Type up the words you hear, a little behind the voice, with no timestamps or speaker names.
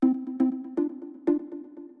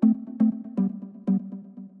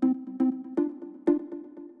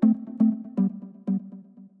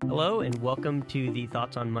Hello, and welcome to the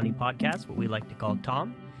Thoughts on Money podcast, what we like to call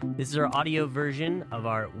Tom. This is our audio version of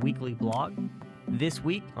our weekly blog. This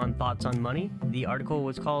week on Thoughts on Money, the article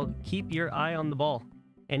was called Keep Your Eye on the Ball.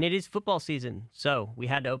 And it is football season, so we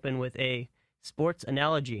had to open with a sports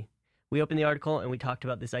analogy. We opened the article and we talked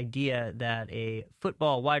about this idea that a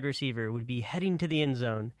football wide receiver would be heading to the end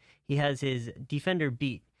zone. He has his defender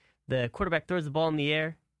beat. The quarterback throws the ball in the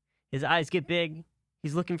air. His eyes get big.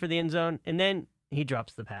 He's looking for the end zone, and then he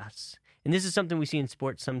drops the pass. And this is something we see in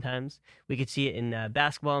sports sometimes. We could see it in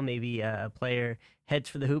basketball. Maybe a player heads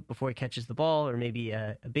for the hoop before he catches the ball, or maybe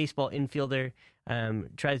a baseball infielder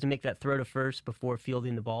tries to make that throw to first before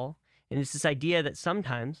fielding the ball. And it's this idea that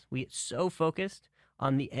sometimes we get so focused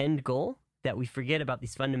on the end goal that we forget about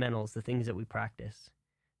these fundamentals, the things that we practice.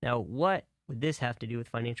 Now, what would this have to do with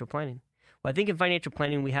financial planning? Well, I think in financial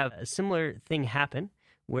planning, we have a similar thing happen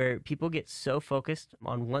where people get so focused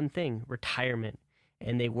on one thing, retirement,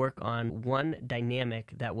 and they work on one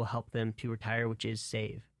dynamic that will help them to retire, which is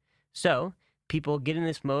save. So people get in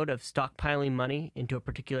this mode of stockpiling money into a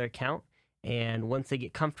particular account, and once they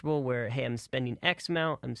get comfortable where, hey, I'm spending X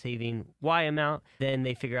amount, I'm saving Y amount, then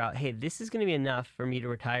they figure out, hey, this is going to be enough for me to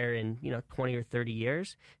retire in 20 or 30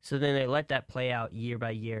 years. So then they let that play out year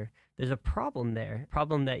by year. There's a problem there, a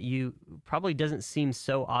problem that you probably doesn't seem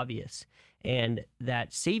so obvious, and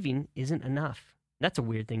that saving isn't enough. That's a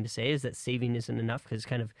weird thing to say, is that saving isn't enough, because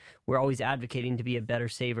we're always advocating to be a better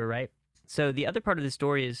saver, right? So the other part of the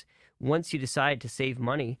story is once you decide to save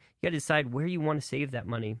money, you got to decide where you want to save that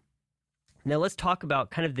money. Now let's talk about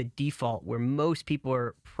kind of the default where most people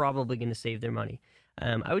are probably going to save their money.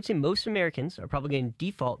 I would say most Americans are probably going to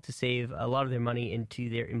default to save a lot of their money into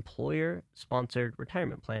their employer-sponsored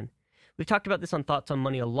retirement plan. We've talked about this on Thoughts on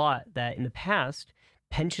Money a lot, that in the past,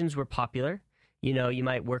 pensions were popular. You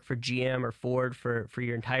might work for GM or Ford for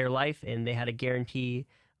your entire life, and they had a guarantee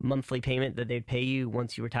monthly payment that they'd pay you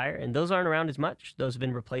once you retire. And those aren't around as much. Those have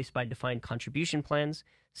been replaced by defined contribution plans.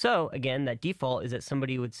 So again, that default is that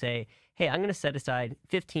somebody would say, hey, I'm going to set aside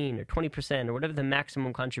 15 or 20% or whatever the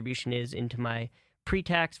maximum contribution is into my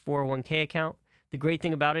pre-tax 401k account. The great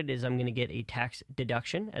thing about it is I'm going to get a tax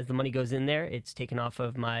deduction. As the money goes in there, it's taken off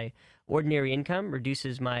of my ordinary income,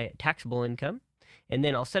 reduces my taxable income. And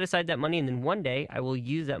then I'll set aside that money, and then one day I will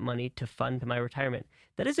use that money to fund my retirement.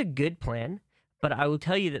 That is a good plan, but I will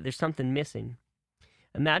tell you that there's something missing.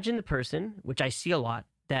 Imagine the person, which I see a lot,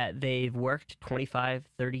 that they've worked 25,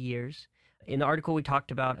 30 years. In the article, we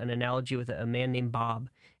talked about an analogy with a man named Bob,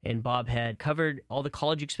 and Bob had covered all the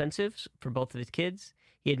college expenses for both of his kids.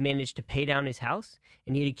 He had managed to pay down his house,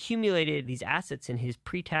 and he had accumulated these assets in his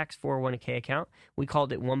pre-tax 401k account. We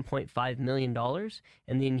called it $1.5 million,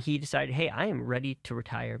 and then he decided, hey, I am ready to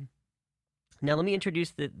retire. Now, let me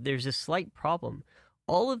introduce that there's a slight problem.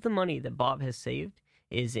 All of the money that Bob has saved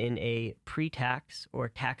is in a pre-tax or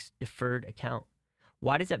tax-deferred account.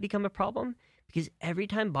 Why does that become a problem? Because every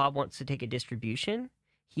time Bob wants to take a distribution,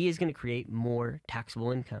 he is going to create more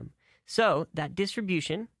taxable income. So that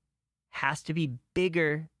distribution has to be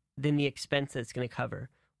bigger than the expense that's going to cover.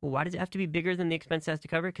 Well, why does it have to be bigger than the expense it has to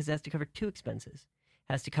cover? Because it has to cover two expenses.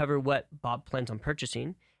 It has to cover what Bob plans on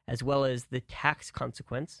purchasing, as well as the tax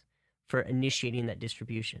consequence for initiating that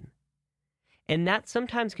distribution. And that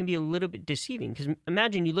sometimes can be a little bit deceiving, because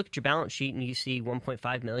imagine you look at your balance sheet and you see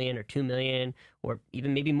 1.5 million or 2 million or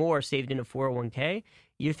even maybe more saved in a 401k.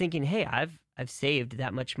 You're thinking, hey, I've saved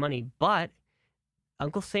that much money, but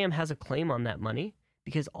Uncle Sam has a claim on that money,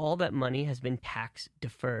 because all that money has been tax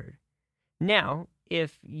deferred. Now,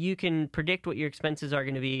 if you can predict what your expenses are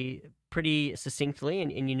going to be pretty succinctly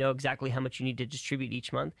and you know exactly how much you need to distribute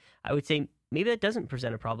each month, I would say maybe that doesn't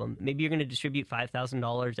present a problem. Maybe you're going to distribute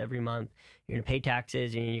 $5,000 every month. You're going to pay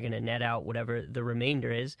taxes and you're going to net out whatever the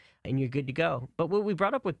remainder is, and you're good to go. But what we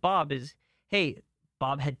brought up with Bob is, hey,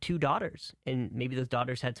 Bob had 2 daughters, and maybe those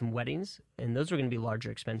daughters had some weddings, and those were going to be larger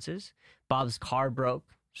expenses. Bob's car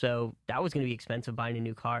broke, so that was going to be expensive, buying a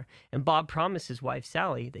new car. And Bob promised his wife,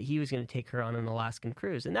 Sally, that he was going to take her on an Alaskan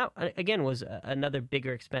cruise. And that, again, was another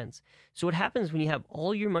bigger expense. So what happens when you have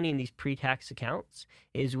all your money in these pre-tax accounts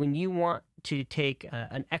is when you want to take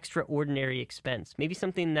an extraordinary expense, maybe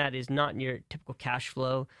something that is not in your typical cash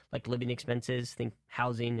flow, like living expenses, think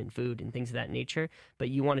housing and food and things of that nature, but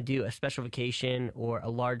you want to do a special vacation or a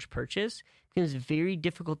large purchase, it becomes very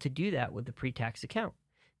difficult to do that with the pre-tax account.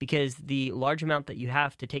 Because the large amount that you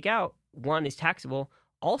have to take out, one, is taxable.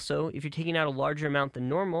 Also, if you're taking out a larger amount than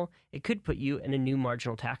normal, it could put you in a new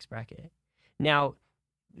marginal tax bracket. Now,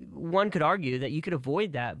 one could argue that you could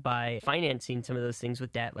avoid that by financing some of those things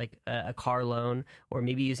with debt, like a car loan, or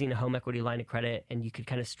maybe using a home equity line of credit, and you could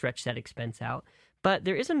kind of stretch that expense out. But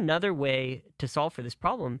there is another way to solve for this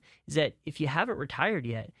problem, is that if you haven't retired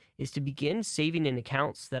yet, is to begin saving in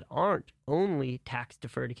accounts that aren't only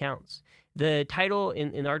tax-deferred accounts. The title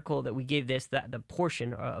in the article that we gave this, the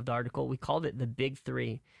portion of the article, we called it the Big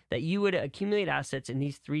Three, that you would accumulate assets in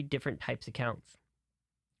these three different types of accounts.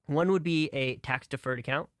 One would be a tax-deferred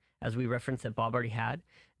account, as we referenced that Bob already had.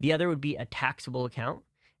 The other would be a taxable account.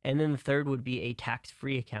 And then the third would be a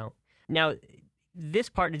tax-free account. Now, this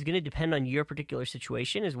part is going to depend on your particular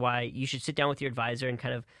situation, is why you should sit down with your advisor and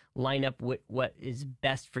kind of line up what is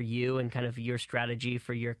best for you and kind of your strategy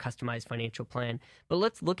for your customized financial plan. But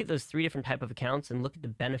let's look at those three different type of accounts and look at the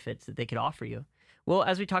benefits that they could offer you. Well,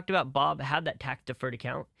 as we talked about, Bob had that tax-deferred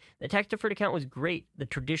account. The tax-deferred account was great, the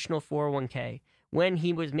traditional 401k. When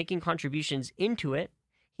he was making contributions into it,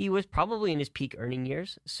 he was probably in his peak earning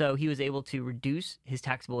years, so he was able to reduce his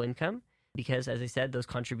taxable income because, as I said, those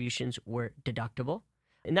contributions were deductible,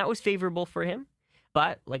 and that was favorable for him.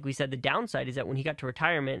 But like we said, the downside is that when he got to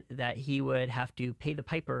retirement, that he would have to pay the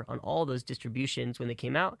piper on all those distributions when they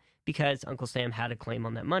came out because Uncle Sam had a claim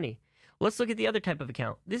on that money. Let's look at the other type of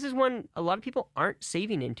account. This is one a lot of people aren't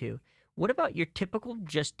saving into. What about your typical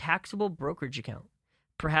just taxable brokerage account?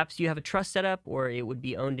 Perhaps you have a trust set up, or it would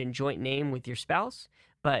be owned in joint name with your spouse,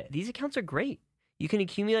 but these accounts are great. You can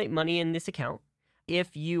accumulate money in this account.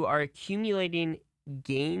 If you are accumulating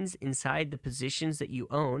gains inside the positions that you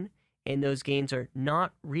own, and those gains are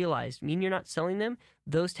not realized, meaning you're not selling them,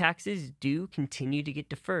 those taxes do continue to get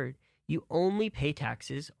deferred. You only pay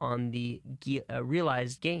taxes on the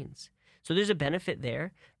realized gains. So there's a benefit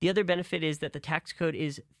there. The other benefit is that the tax code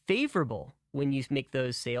is favorable when you make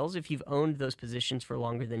those sales. If you've owned those positions for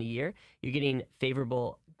longer than a year, you're getting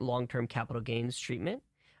favorable long-term capital gains treatment.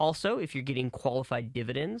 Also, if you're getting qualified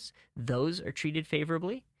dividends, those are treated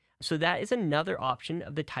favorably. So that is another option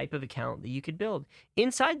of the type of account that you could build.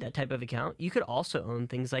 Inside that type of account, you could also own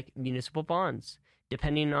things like municipal bonds.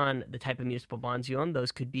 Depending on the type of municipal bonds you own,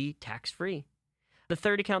 those could be tax-free. The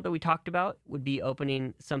third account that we talked about would be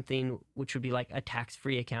opening something which would be like a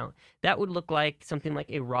tax-free account. That would look like something like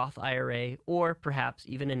a Roth IRA or perhaps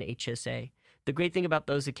even an HSA. The great thing about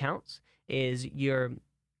those accounts is you're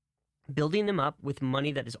building them up with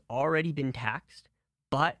money that has already been taxed,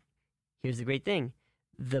 but here's the great thing.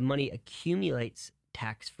 The money accumulates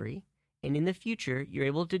tax-free, and in the future, you're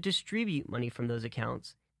able to distribute money from those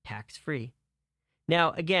accounts tax-free.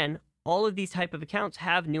 Now, again, all of these type of accounts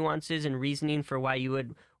have nuances and reasoning for why you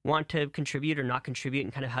would want to contribute or not contribute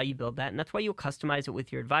and kind of how you build that, and that's why you'll customize it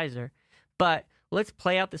with your advisor. But let's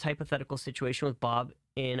play out this hypothetical situation with Bob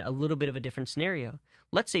in a little bit of a different scenario.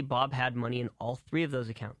 Let's say Bob had money in all three of those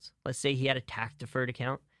accounts. Let's say he had a tax-deferred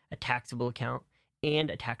account, a taxable account, and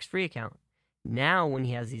a tax-free account. Now, when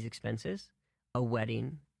he has these expenses, a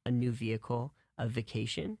wedding, a new vehicle, a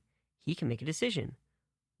vacation, he can make a decision.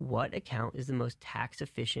 What account is the most tax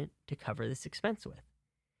efficient to cover this expense with?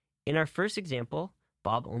 In our first example,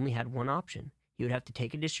 Bob only had one option. He would have to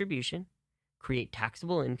take a distribution, create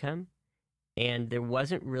taxable income, and there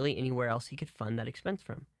wasn't really anywhere else he could fund that expense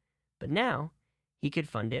from. But now, he could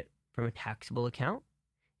fund it from a taxable account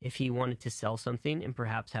if he wanted to sell something and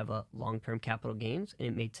perhaps have a long-term capital gains and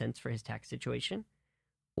it made sense for his tax situation.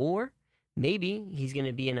 Or maybe he's going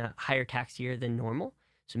to be in a higher tax year than normal,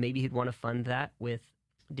 so maybe he'd want to fund that with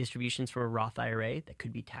distributions from a Roth IRA that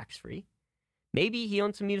could be tax-free. Maybe he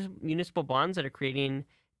owns some municipal bonds that are creating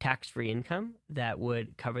tax-free income that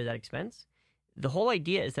would cover that expense. The whole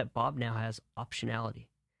idea is that Bob now has optionality,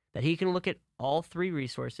 that he can look at all three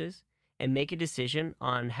resources and make a decision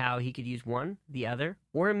on how he could use one, the other,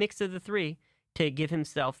 or a mix of the three to give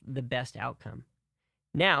himself the best outcome.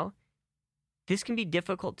 Now, this can be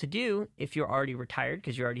difficult to do if you're already retired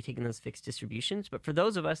because you're already taking those fixed distributions. But for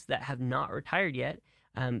those of us that have not retired yet,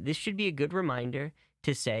 this should be a good reminder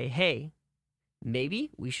to say, hey,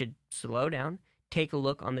 maybe we should slow down, take a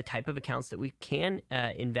look on the type of accounts that we can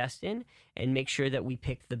invest in, and make sure that we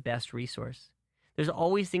pick the best resource. There's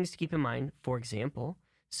always things to keep in mind. For example,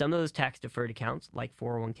 some of those tax-deferred accounts, like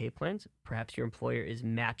 401k plans, perhaps your employer is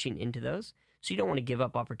matching into those, so you don't want to give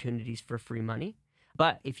up opportunities for free money.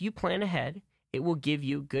 But if you plan ahead, it will give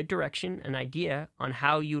you good direction, an idea on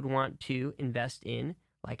how you'd want to invest in,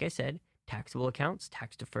 like I said, taxable accounts,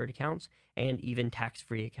 tax-deferred accounts, and even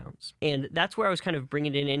tax-free accounts. And that's where I was kind of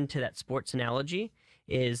bringing it into that sports analogy,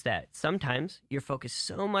 is that sometimes you're focused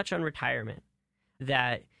so much on retirement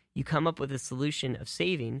that you come up with a solution of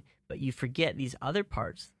saving, but you forget these other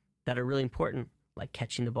parts that are really important, like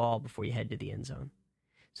catching the ball before you head to the end zone.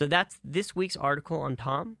 So that's this week's article on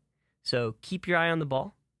Tom. So keep your eye on the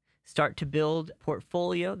ball. Start to build a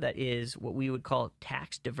portfolio that is what we would call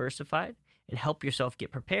tax diversified and help yourself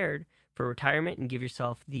get prepared for retirement and give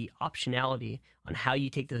yourself the optionality on how you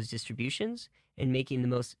take those distributions and making the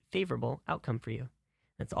most favorable outcome for you.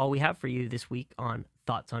 That's all we have for you this week on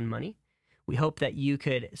Thoughts on Money. We hope that you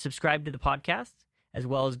could subscribe to the podcast as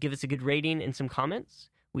well as give us a good rating and some comments.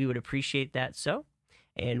 We would appreciate that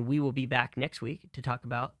and we will be back next week to talk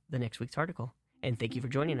about the next week's article. And thank you for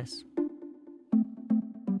joining us.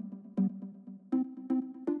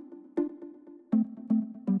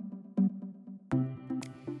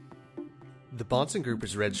 The Bahnsen Group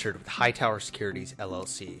is registered with Hightower Securities,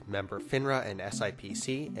 LLC, member FINRA and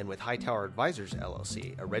SIPC, and with Hightower Advisors,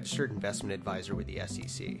 LLC, a registered investment advisor with the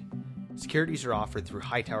SEC. Securities are offered through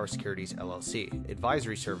Hightower Securities, LLC.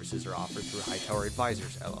 Advisory services are offered through Hightower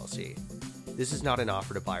Advisors, LLC. This is not an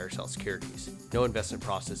offer to buy or sell securities. No investment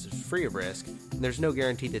process is free of risk, and there's no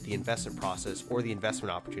guarantee that the investment process or the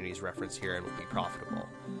investment opportunities referenced herein will be profitable.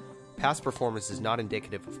 Past performance is not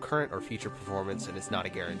indicative of current or future performance and is not a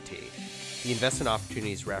guarantee. The investment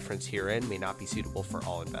opportunities referenced herein may not be suitable for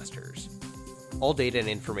all investors. All data and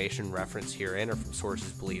information referenced herein are from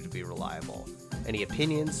sources believed to be reliable. Any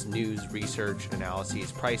opinions, news, research,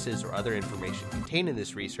 analyses, prices, or other information contained in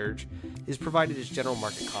this research is provided as general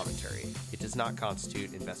market commentary. It does not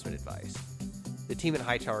constitute investment advice. The team at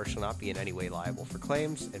Hightower shall not be in any way liable for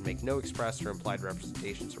claims and make no express or implied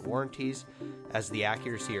representations or warranties as to the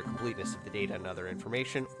accuracy or completeness of the data and other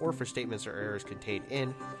information, or for statements or errors contained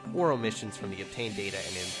in or omissions from the obtained data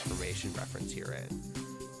and information referenced herein.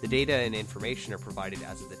 The data and information are provided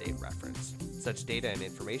as of the date referenced. Such data and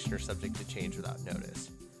information are subject to change without notice.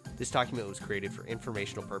 This document was created for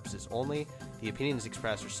informational purposes only. The opinions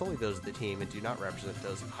expressed are solely those of the team and do not represent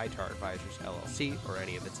those of Hightower Advisors, LLC, or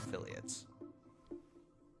any of its affiliates.